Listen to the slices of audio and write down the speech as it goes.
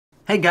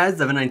Hey guys,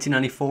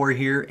 Evan1994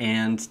 here,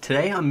 and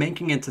today I'm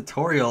making a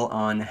tutorial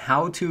on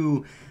how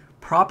to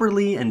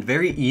properly and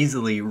very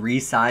easily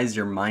resize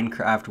your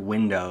Minecraft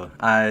window.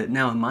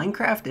 Now in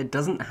Minecraft, it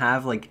doesn't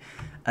have like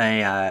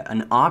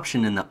an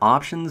option in the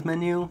options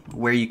menu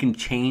where you can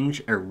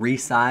change or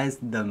resize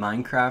the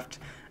Minecraft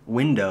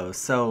window.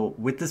 So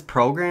with this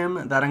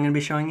program that I'm going to be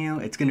showing you,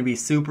 it's going to be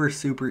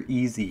super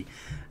easy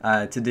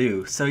to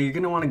do. So you're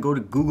going to want to go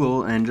to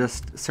Google and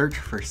just search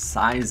for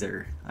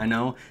Sizer. I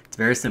know it's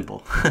very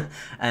simple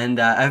and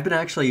I've been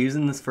actually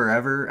using this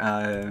forever,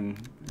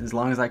 as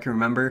long as I can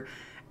remember,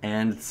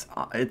 and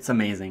it's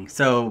amazing.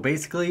 So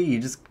basically you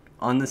just,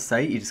 on this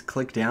site, you just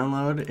click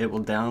download. It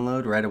will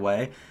download right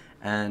away,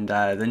 and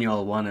then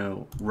you'll want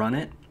to run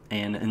it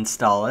and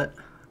install it.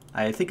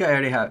 I think I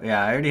already have,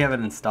 yeah, I already have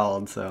it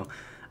installed, so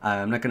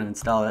I'm not going to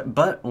install it.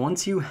 But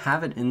once you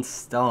have it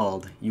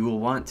installed, you will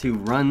want to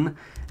run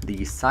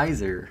the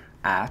Sizer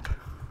app,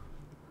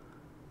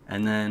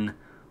 and then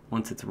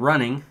once it's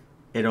running,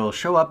 it'll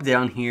show up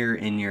down here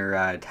in your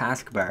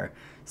taskbar.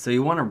 So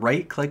you want to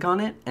right click on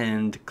it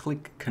and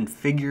click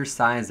configure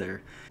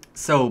Sizer.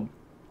 So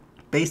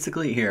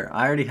basically here,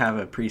 I already have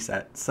a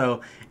preset. So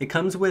it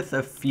comes with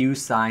a few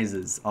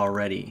sizes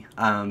already.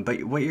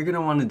 But what you're going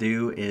to want to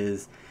do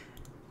is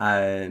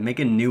make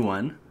a new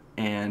one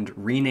and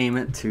rename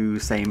it to,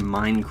 say,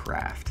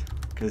 Minecraft,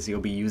 because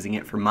you'll be using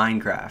it for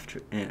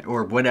Minecraft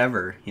or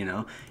whatever, you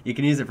know. You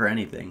can use it for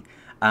anything.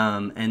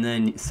 And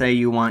then say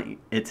you want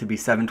it to be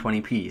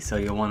 720p, so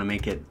you'll want to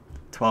make it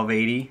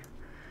 1280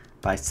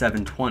 by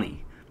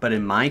 720. But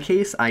in my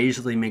case, I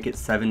usually make it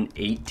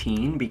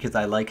 718 because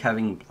I like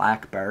having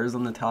black bars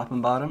on the top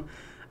and bottom.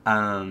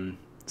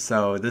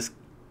 So this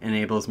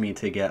enables me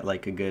to get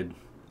like a good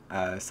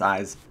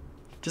size,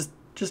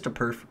 just a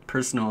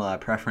personal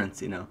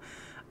preference, you know.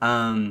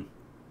 And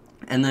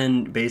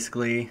then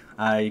basically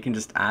you can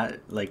just add,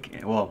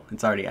 like, well,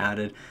 it's already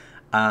added.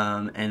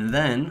 And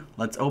then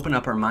let's open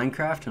up our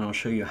Minecraft and I'll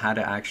show you how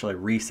to actually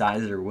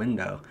resize your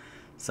window.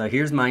 So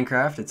here's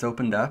Minecraft, it's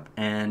opened up,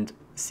 and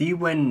see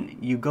when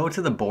you go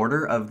to the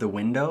border of the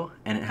window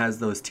and it has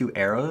those two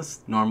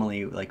arrows,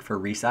 normally like for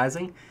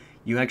resizing,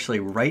 you actually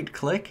right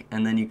click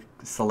and then you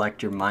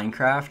select your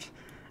Minecraft,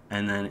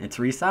 and then it's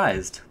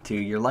resized to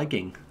your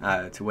liking,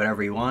 to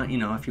whatever you want. You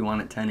know, if you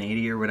want it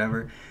 1080 or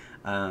whatever,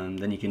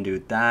 then you can do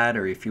that,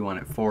 or if you want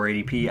it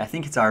 480p, I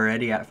think it's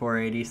already at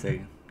 480, so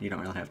you don't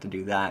really have to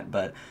do that.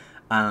 But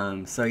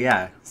so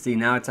yeah, see,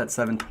 now it's at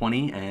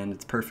 720 and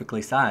it's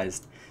perfectly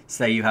sized.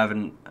 Say you have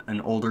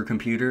an older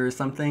computer or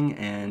something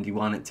and you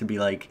want it to be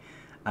like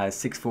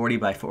 640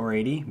 by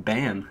 480,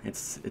 bam,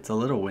 it's a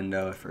little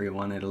window. If you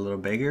want it a little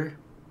bigger,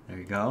 there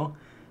you go,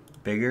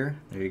 bigger,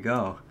 there you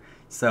go.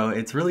 So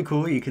it's really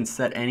cool. You can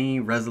set any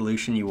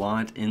resolution you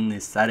want in the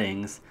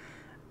settings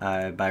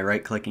by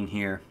right clicking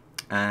here.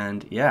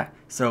 And yeah,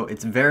 so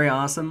it's very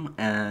awesome,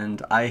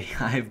 and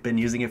I've been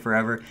using it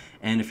forever,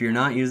 and if you're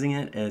not using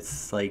it,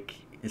 it's like,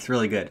 it's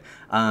really good.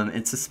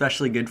 It's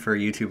especially good for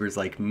YouTubers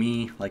like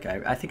me. Like,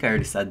 I think I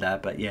already said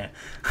that, but yeah.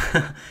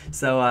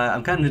 So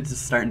I'm kind of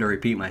just starting to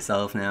repeat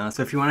myself now.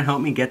 So if you want to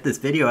help me get this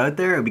video out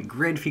there, it would be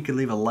great if you could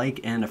leave a like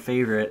and a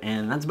favorite,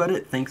 and that's about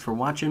it. Thanks for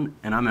watching,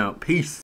 and I'm out. Peace!